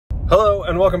Hello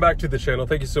and welcome back to the channel.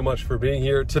 Thank you so much for being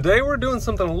here. Today we're doing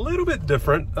something a little bit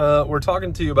different. We're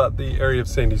talking to you about the area of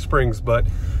Sandy Springs, but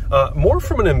more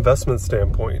from an investment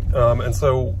standpoint. And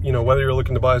so, you know, whether you're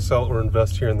looking to buy, sell, or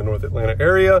invest here in the North Atlanta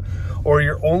area, or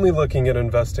you're only looking at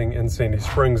investing in Sandy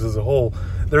Springs as a whole,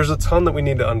 there's a ton that we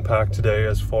need to unpack today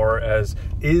as far as,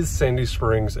 is Sandy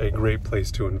Springs a great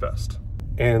place to invest?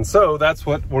 And so that's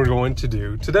what we're going to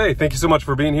do today. Thank you so much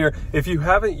for being here. If you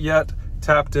haven't yet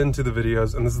tapped into the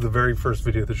videos, and this is the very first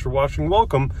video that you're watching,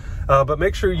 welcome. But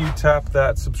make sure you tap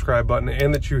that subscribe button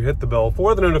and that you hit the bell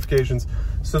for the notifications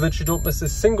so that you don't miss a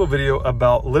single video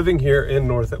about living here in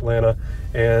North Atlanta.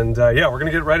 And yeah, we're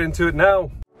gonna get right into it now.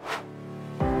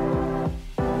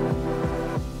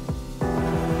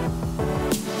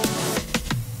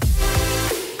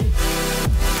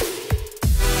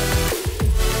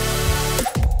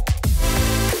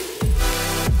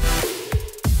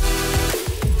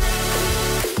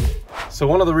 So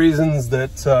one of the reasons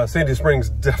that Sandy Springs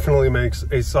definitely makes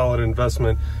a solid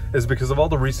investment is because of all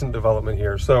the recent development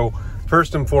here. So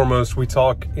first and foremost, we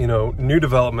talk, you know, new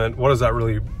development. What does that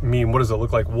really mean? What does it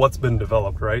look like? What's been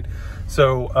developed, right?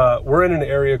 So we're in an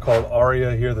area called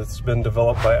Aria here that's been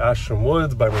developed by Ashton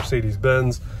Woods, by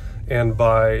Mercedes-Benz, and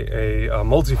by a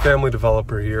multifamily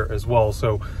developer here as well.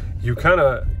 So you kind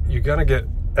of get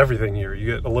everything here.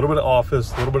 You get a little bit of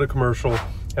office, a little bit of commercial,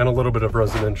 and a little bit of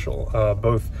residential,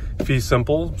 both fee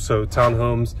simple, so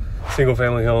townhomes, single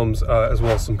family homes, as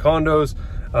well as some condos,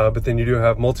 but then you do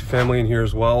have multifamily in here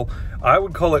as well. I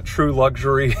would call it true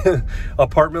luxury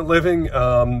apartment living,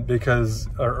 because,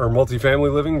 or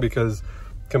multifamily living, because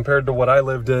compared to what I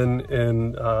lived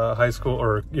in high school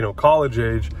or, you know, college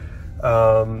age,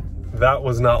 that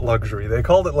was not luxury. They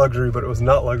called it luxury, but it was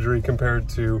not luxury compared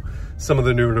to some of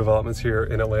the newer developments here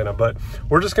in Atlanta. But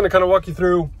we're just gonna kind of walk you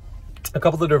through a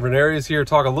couple of different areas here,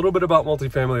 talk a little bit about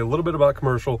multifamily, a little bit about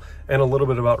commercial, and a little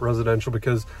bit about residential,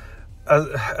 because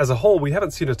as a whole, we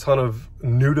haven't seen a ton of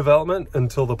new development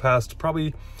until the past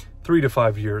probably 3 to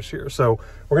 5 years here. So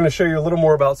we're going to show you a little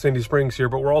more about Sandy Springs here,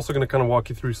 but we're also going to kind of walk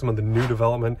you through some of the new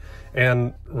development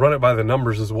and run it by the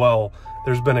numbers as well.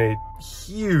 There's been a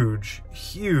huge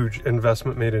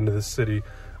investment made into this city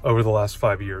over the last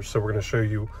 5 years. So we're going to show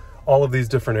you all of these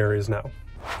different areas now.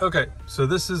 Okay, so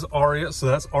this is Aria. So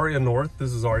that's Aria North.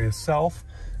 This is Aria South.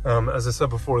 As I said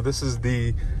before, this is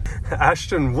the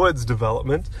Ashton Woods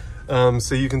development.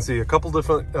 So you can see a couple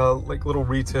different like little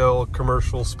retail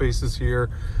commercial spaces here.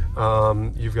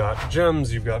 You've got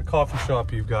gyms, you've got a coffee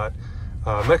shop, you've got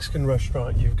a Mexican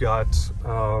restaurant, you've got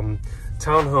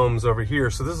townhomes over here.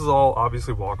 So this is all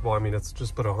obviously walkable. I mean, it's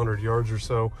just about 100 yards or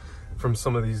so from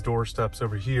some of these doorsteps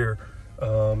over here.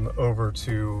 Over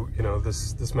to, you know,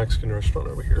 this Mexican restaurant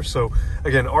over here. So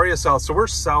again, Aria South. So we're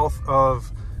south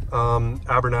of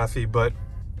Abernathy, but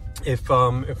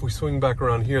if we swing back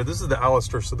around here, this is the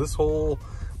Alistair. So this whole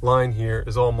line here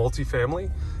is all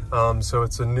multifamily. So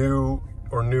it's a new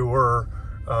or newer,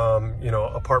 you know,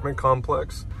 apartment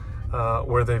complex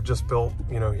where they've just built,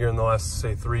 you know, here in the last,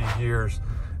 say, 3 years.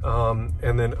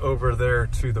 And then over there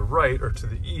to the right or to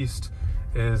the east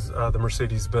is the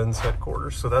Mercedes-Benz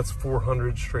headquarters. So that's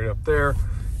 400 straight up there,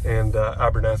 and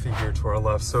Abernathy here to our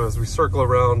left. So as we circle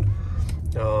around,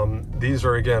 these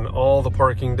are, again, all the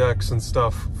parking decks and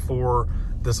stuff for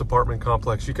this apartment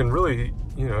complex. You can really,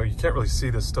 you know, you can't really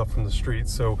see this stuff from the street.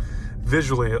 So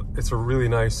visually, it's a really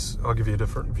nice, I'll give you a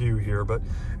different view here, but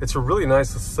it's a really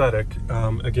nice aesthetic.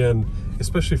 Again,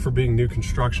 especially for being new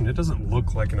construction, it doesn't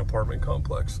look like an apartment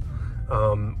complex.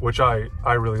 Which I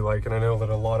really like, and I know that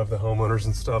a lot of the homeowners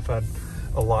and stuff had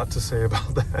a lot to say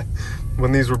about that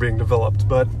when these were being developed.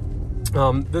 But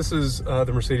this is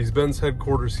the Mercedes-Benz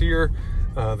headquarters here,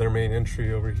 their main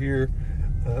entry over here.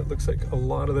 It looks like a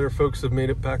lot of their folks have made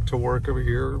it back to work over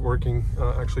here, working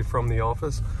actually from the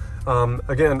office.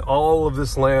 Again, all of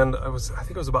this land, I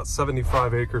think it was about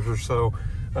 75 acres or so,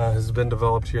 has been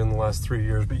developed here in the last 3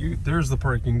 years. But there's the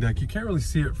parking deck. You can't really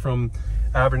see it from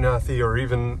Abernathy or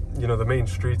even, you know, the main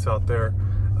streets out there.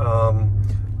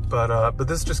 But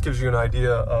this just gives you an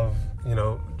idea of, you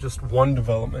know, just one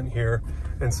development here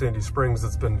in Sandy Springs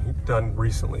that's been done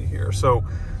recently here. So,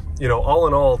 you know, all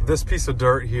in all, this piece of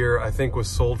dirt here, I think, was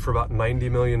sold for about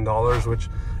 $90 million, which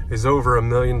is over $1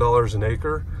 million an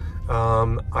acre.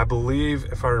 I believe,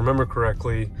 if I remember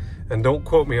correctly, and don't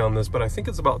quote me on this, but I think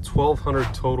it's about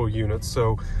 1,200 total units.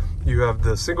 So you have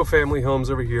the single family homes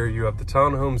over here, you have the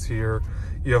townhomes here,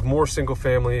 you have more single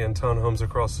family and townhomes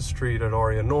across the street at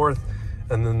Aria North,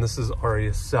 and then this is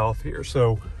Aria South here.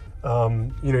 So,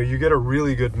 you know, you get a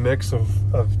really good mix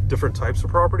of different types of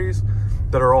properties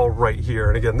that are all right here.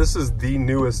 And again, this is the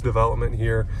newest development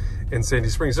here in Sandy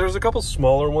Springs. There's a couple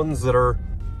smaller ones that are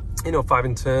you know, 5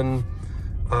 and 10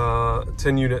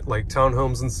 unit like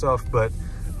townhomes and stuff, but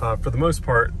for the most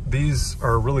part, these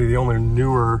are really the only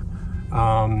newer,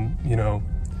 you know,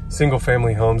 single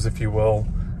family homes, if you will,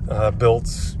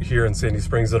 built here in Sandy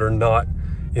Springs that are not,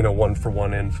 you know,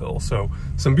 1-for-1 infill. So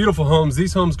some beautiful homes.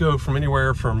 These homes go from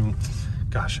anywhere from,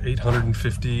 gosh,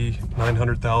 850,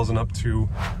 900,000 up to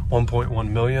 1.1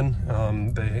 million.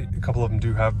 A couple of them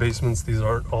do have basements. These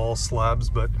aren't all slabs,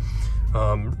 but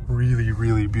really,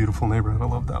 really beautiful neighborhood. I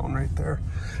love that one right there.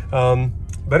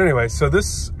 But anyway, so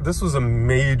this was a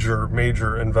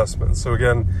major investment. So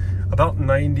again, about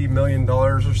 $90 million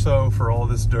or so for all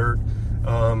this dirt.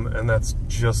 And that's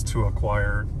just to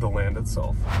acquire the land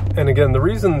itself. And again, the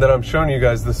reason that I'm showing you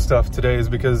guys this stuff today is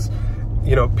because,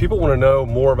 you know, people want to know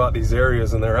more about these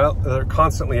areas, and they're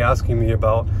constantly asking me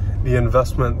about the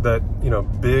investment that, you know,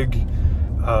 big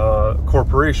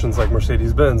corporations like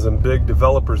Mercedes-Benz and big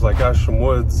developers like Ashland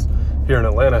Woods here in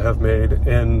Atlanta have made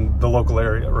in the local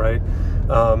area, right?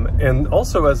 And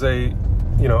also as a,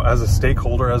 you know, as a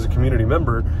stakeholder, as a community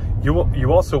member,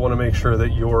 you also want to make sure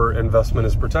that your investment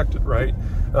is protected, right?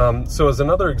 So as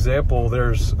another example,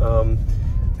 there's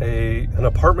an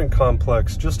apartment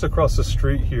complex just across the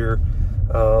street here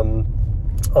on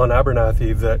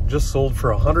Abernathy that just sold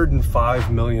for $105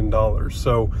 million.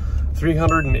 So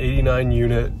 389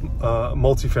 unit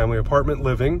multifamily apartment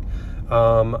living.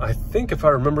 I think if I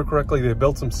remember correctly, they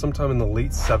built them sometime in the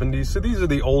late 70s. So these are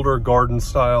the older garden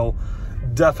style,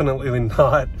 definitely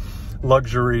not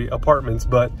luxury apartments.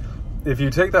 But if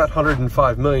you take that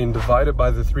 105 million, divide it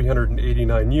by the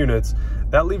 389 units,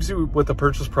 that leaves you with a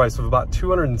purchase price of about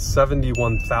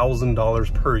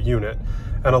 $271,000 per unit.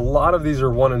 And a lot of these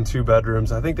are 1 and 2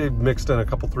 bedrooms. I think they've mixed in a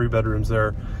couple 3 bedrooms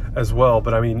there as well.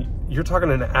 But I mean, you're talking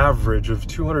an average of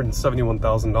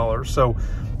 $271,000. So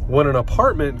when an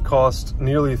apartment costs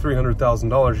nearly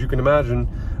 $300,000, you can imagine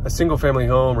a single family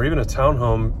home or even a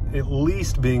townhome at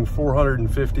least being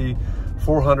 $450,000,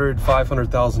 $400,000,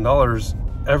 $500,000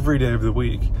 every day of the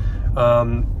week.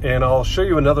 And I'll show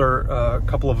you another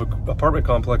couple of apartment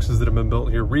complexes that have been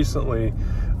built here recently.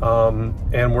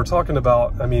 And we're talking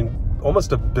about, I mean,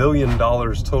 almost $1 billion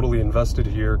totally invested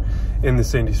here in the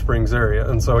Sandy Springs area.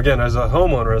 And so again, as a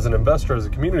homeowner, as an investor, as a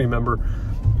community member,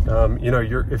 you know,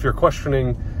 if you're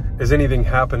questioning, is anything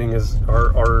happening,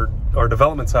 are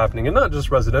developments happening, and not just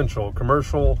residential,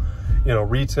 commercial, you know,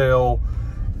 retail,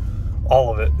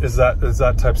 all of it, is that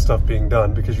type of stuff being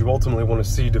done, because you ultimately want to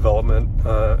see development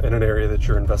in an area that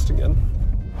you're investing in.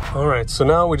 All right, so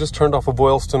now we just turned off of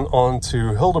Boylston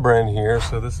onto Hildebrand here.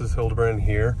 So this is Hildebrand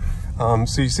here.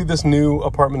 So you see this new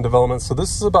apartment development. So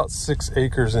this is about 6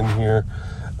 acres in here,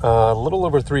 a little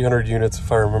over 300 units,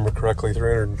 if I remember correctly,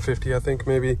 350, I think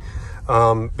maybe.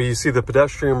 But you see the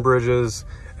pedestrian bridges,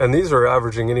 and these are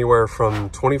averaging anywhere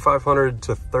from $2,500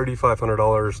 to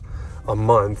 $3,500 a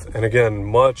month. And again,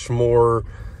 much more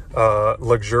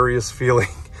luxurious feeling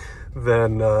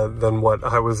than what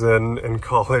I was in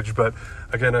college. But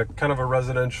again, a kind of a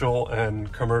residential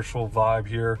and commercial vibe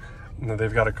here. And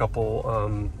they've got a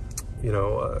couple, you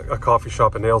know, a coffee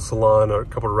shop, a nail salon, a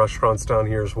couple of restaurants down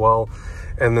here as well.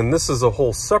 And then this is a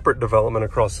whole separate development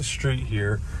across the street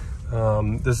here.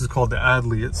 This is called the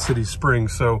Adley at City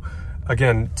Springs. So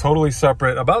again, totally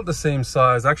separate, about the same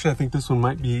size. Actually, I think this one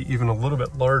might be even a little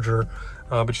bit larger.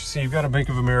 But you see, you've got a Bank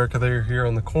of America there here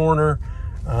on the corner.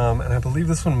 And I believe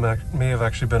this one may have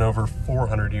actually been over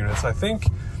 400 units. I think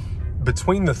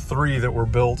between the 3 that were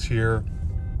built here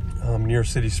near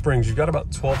City Springs, you've got about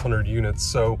 1,200 units.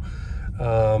 So,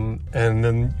 and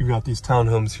then you've got these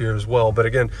townhomes here as well. But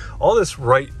again, all this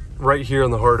right here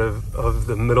in the heart of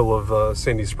the middle of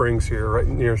Sandy Springs here, right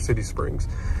near City Springs.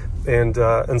 And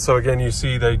so again, you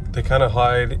see they kind of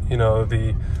hide, you know,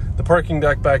 the parking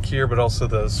deck back here, but also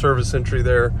the service entry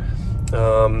there.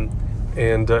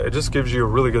 And it just gives you a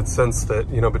really good sense that,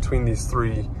 you know, between these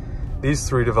three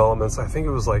developments, I think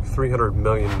it was like $300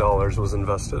 million was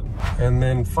invested. And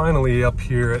then finally up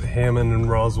here at Hammond and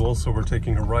Roswell, so we're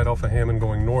taking a right off of Hammond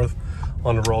going north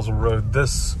onto Roswell Road,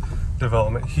 this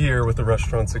development here with the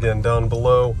restaurants again down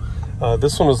below.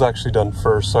 This one was actually done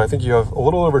first, so I think you have a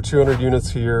little over 200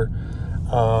 units here,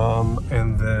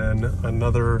 and then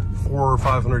another 400 or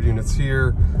 500 units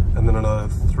here, and then another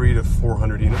 300 to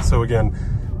 400 units. So again,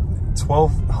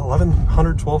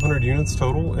 1,200 units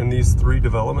total in these 3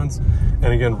 developments. And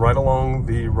again, right along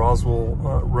the Roswell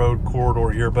Road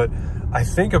corridor here. But I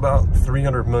think about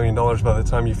 $300 million by the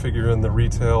time you figure in the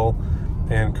retail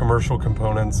and commercial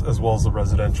components as well as the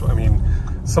residential. I mean,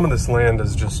 some of this land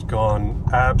has just gone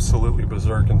absolutely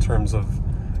berserk in terms of,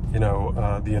 you know,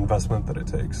 the investment that it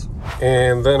takes.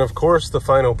 And then of course the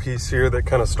final piece here that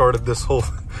kind of started this whole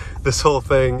this whole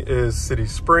thing is City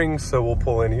Springs. So we'll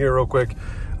pull in here real quick.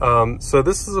 So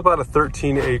this is about a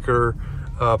 13-acre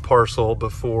parcel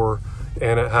before,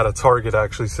 and it had a Target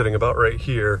actually sitting about right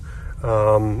here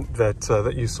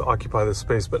that used to occupy this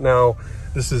space. But now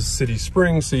this is City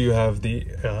Springs. So you have the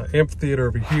amphitheater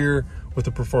over here with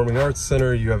the Performing Arts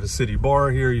Center. You have a city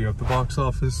bar here. You have the box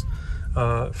office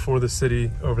for the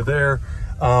city over there.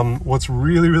 What's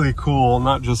really, really cool,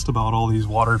 not just about all these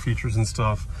water features and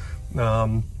stuff,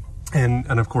 and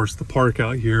of course the park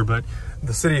out here, but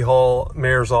the city hall,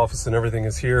 mayor's office and everything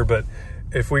is here. But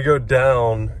if we go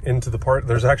down into the park,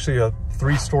 there's actually a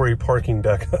 3-story parking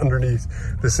deck underneath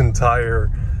this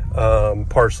entire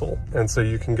parcel. And so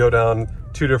you can go down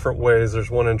 2 different ways.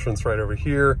 There's one entrance right over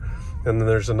here, and then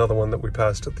there's another one that we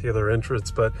passed at the other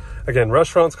entrance. But again,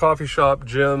 restaurants, coffee shop,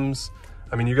 gyms,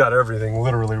 I mean, you got everything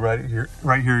literally right here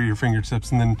at your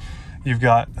fingertips. And then you've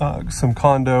got some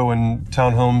condo and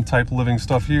townhome type living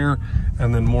stuff here,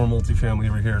 and then more multifamily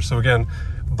over here. So again,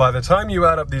 by the time you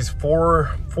add up these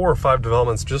four or five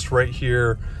developments just right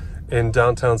here in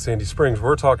downtown Sandy Springs,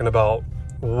 we're talking about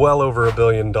well over $1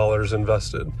 billion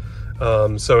invested.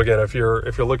 So again, if you're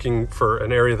looking for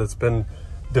an area that's been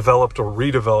developed or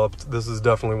redeveloped, this is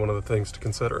definitely one of the things to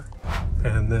consider.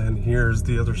 And then here's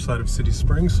the other side of City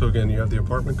Springs. So again, you have the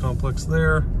apartment complex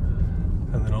there,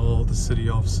 and then all the city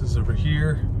offices over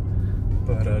here.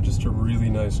 But just a really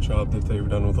nice job that they've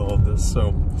done with all of this.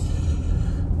 So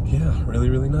yeah, really,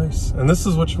 really nice. And this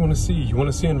is what you want to see. You want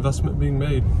to see investment being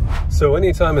made. So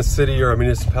anytime a city or a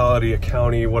municipality, a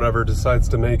county, whatever, decides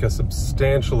to make a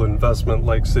substantial investment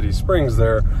like City Springs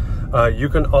there, you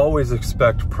can always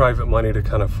expect private money to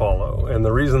kind of follow. And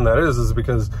the reason that is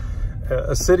because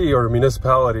a city or a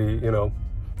municipality, you know,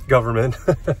 government,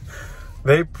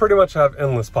 they pretty much have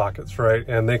endless pockets, right?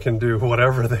 And they can do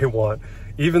whatever they want.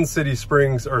 Even City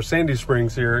Springs or Sandy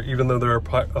Springs here, even though they're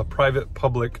a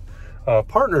private-public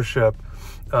partnership,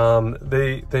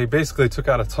 they basically took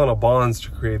out a ton of bonds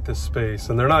to create this space,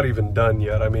 and they're not even done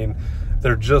yet. I mean,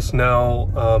 they're just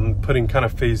now putting kind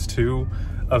of phase 2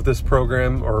 of this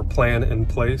program or plan in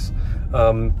place.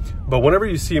 But whenever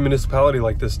you see a municipality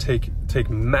like this take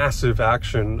massive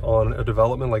action on a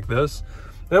development like this,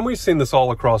 and we've seen this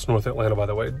all across North Atlanta, by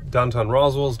the way. Downtown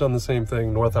Roswell's done the same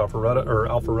thing. North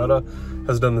Alpharetta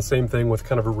has done the same thing with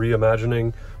kind of a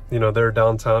reimagining, you know, their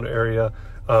downtown area.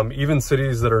 Even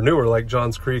cities that are newer, like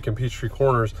Johns Creek and Peachtree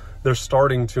Corners, they're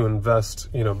starting to invest,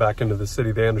 you know, back into the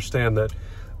city. They understand that,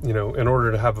 you know, in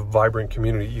order to have a vibrant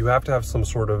community, you have to have some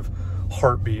sort of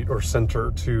heartbeat or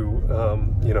center to,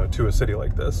 you know, to a city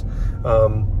like this.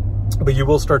 But you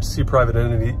will start to see private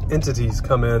entities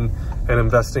come in and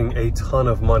investing a ton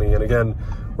of money. And again,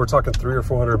 we're talking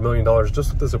 $300 or $400 million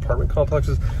just with these apartment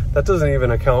complexes. That doesn't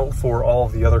even account for all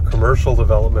of the other commercial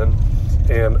development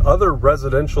and other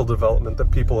residential development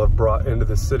that people have brought into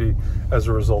the city as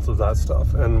a result of that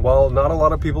stuff. And while not a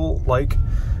lot of people like,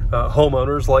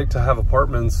 homeowners like to have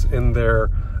apartments in their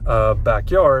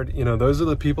backyard, you know, those are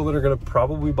the people that are going to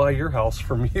probably buy your house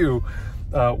from you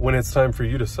when it's time for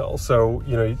you to sell. So,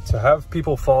 you know, to have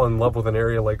people fall in love with an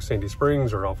area like Sandy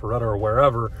Springs or Alpharetta or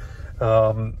wherever,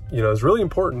 you know, is really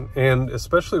important. And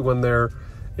especially when they're,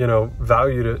 you know,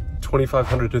 valued at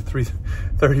 $2,500 to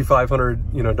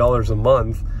 $3,500, you know, dollars a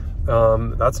month.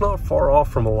 That's not far off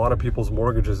from a lot of people's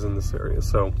mortgages in this area.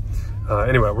 So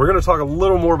anyway, we're going to talk a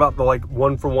little more about the like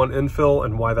 1-for-1 infill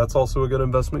and why that's also a good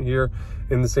investment here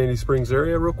in the Sandy Springs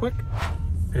area real quick.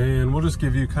 And we'll just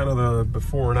give you kind of the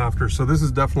before and after. So this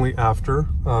is definitely after.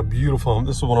 Beautiful home.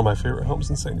 This is one of my favorite homes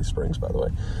in Sandy Springs, by the way.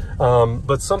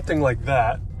 But something like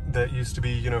that used to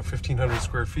be, you know, 1,500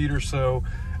 square feet or so,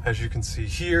 as you can see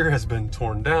here, has been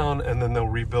torn down, and then they'll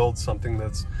rebuild something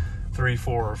that's 3,000,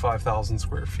 4,000, or 5,000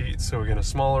 square feet. So again, a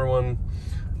smaller one.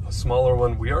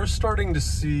 We are starting to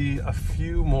see a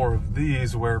few more of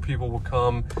these where people will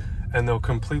come and they'll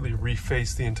completely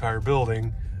reface the entire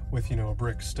building with, you know, a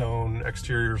brick stone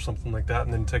exterior or something like that,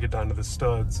 and then take it down to the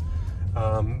studs.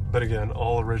 But again,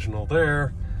 all original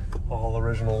there, all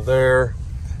original there.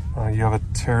 You have a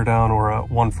tear down or a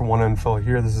 1-for-1 infill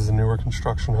here. This is a newer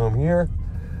construction home here.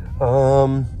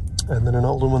 And then an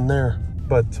older one there.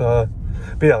 But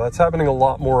yeah, that's happening a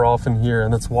lot more often here,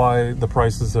 and that's why the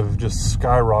prices have just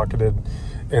skyrocketed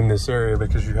in this area,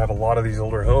 because you have a lot of these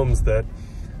older homes that,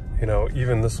 you know,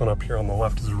 even this one up here on the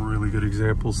left is a really good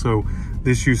example. So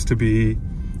this used to be,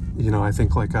 you know, I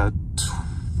think like a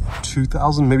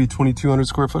 2,000, maybe 2,200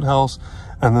 square foot house.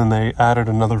 And then they added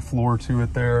another floor to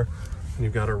it there. And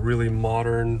you've got a really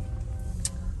modern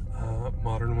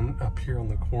one up here on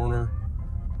the corner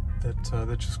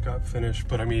that just got finished.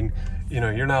 But I mean, you know,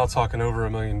 you're now talking over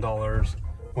 $1 million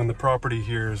when the property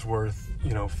here is worth,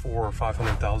 you know, $400,000 or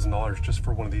 $500,000 just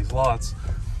for one of these lots,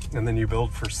 and then you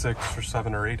build for $600,000 or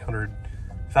 $700,000 or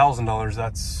 $800,000,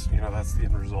 that's, you know, that's the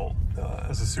end result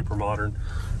as a super modern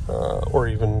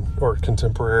or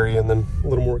contemporary, and then a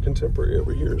little more contemporary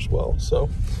over here as well. So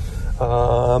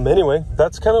anyway,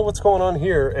 that's kind of what's going on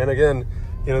here. And again,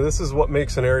 you know, this is what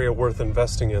makes an area worth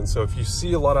investing in. So if you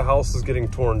see a lot of houses getting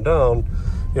torn down,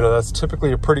 you know, that's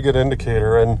typically a pretty good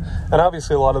indicator. And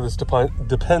obviously a lot of this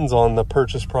depends on the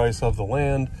purchase price of the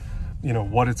land, you know,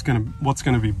 what's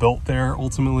gonna be built there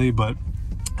ultimately. But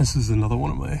this is another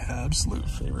one of my absolute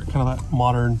favorite, kind of that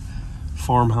modern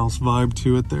farmhouse vibe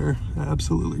to it there.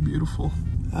 Absolutely beautiful,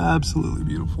 absolutely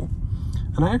beautiful.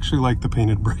 And I actually like the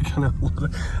painted brick.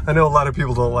 I know a lot of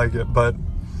people don't like it, but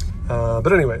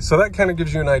anyway, so that kind of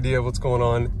gives you an idea of what's going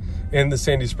on in the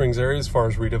Sandy Springs area as far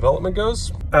as redevelopment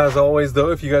goes. As always though,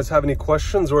 if you guys have any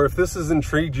questions, or if this has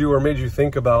intrigued you or made you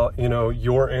think about, you know,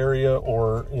 your area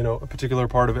or, you know, a particular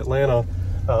part of Atlanta,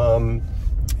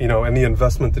 you know, and the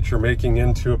investment that you're making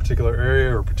into a particular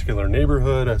area or a particular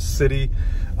neighborhood, a city,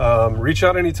 reach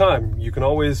out anytime. You can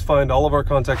always find all of our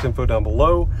contact info down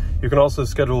below. You can also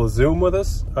schedule a Zoom with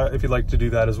us if you'd like to do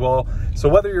that as well. So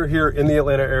whether you're here in the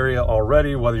Atlanta area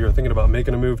already, whether you're thinking about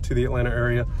making a move to the Atlanta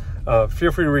area,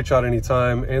 feel free to reach out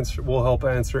anytime. We'll help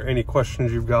answer any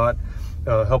questions you've got,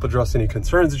 help address any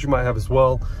concerns that you might have as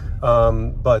well.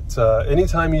 But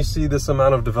anytime you see this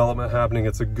amount of development happening,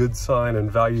 it's a good sign,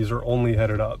 and values are only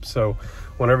headed up. So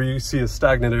whenever you see a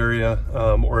stagnant area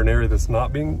or an area that's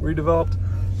not being redeveloped,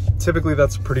 typically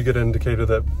that's a pretty good indicator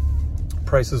that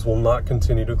prices will not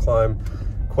continue to climb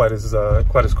quite as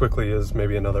quickly as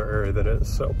maybe another area that is.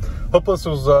 So hope this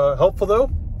was helpful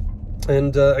though.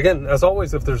 And again, as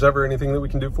always, if there's ever anything that we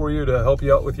can do for you to help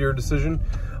you out with your decision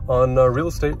on real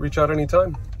estate, reach out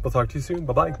anytime. We'll talk to you soon.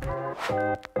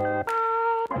 Bye-bye.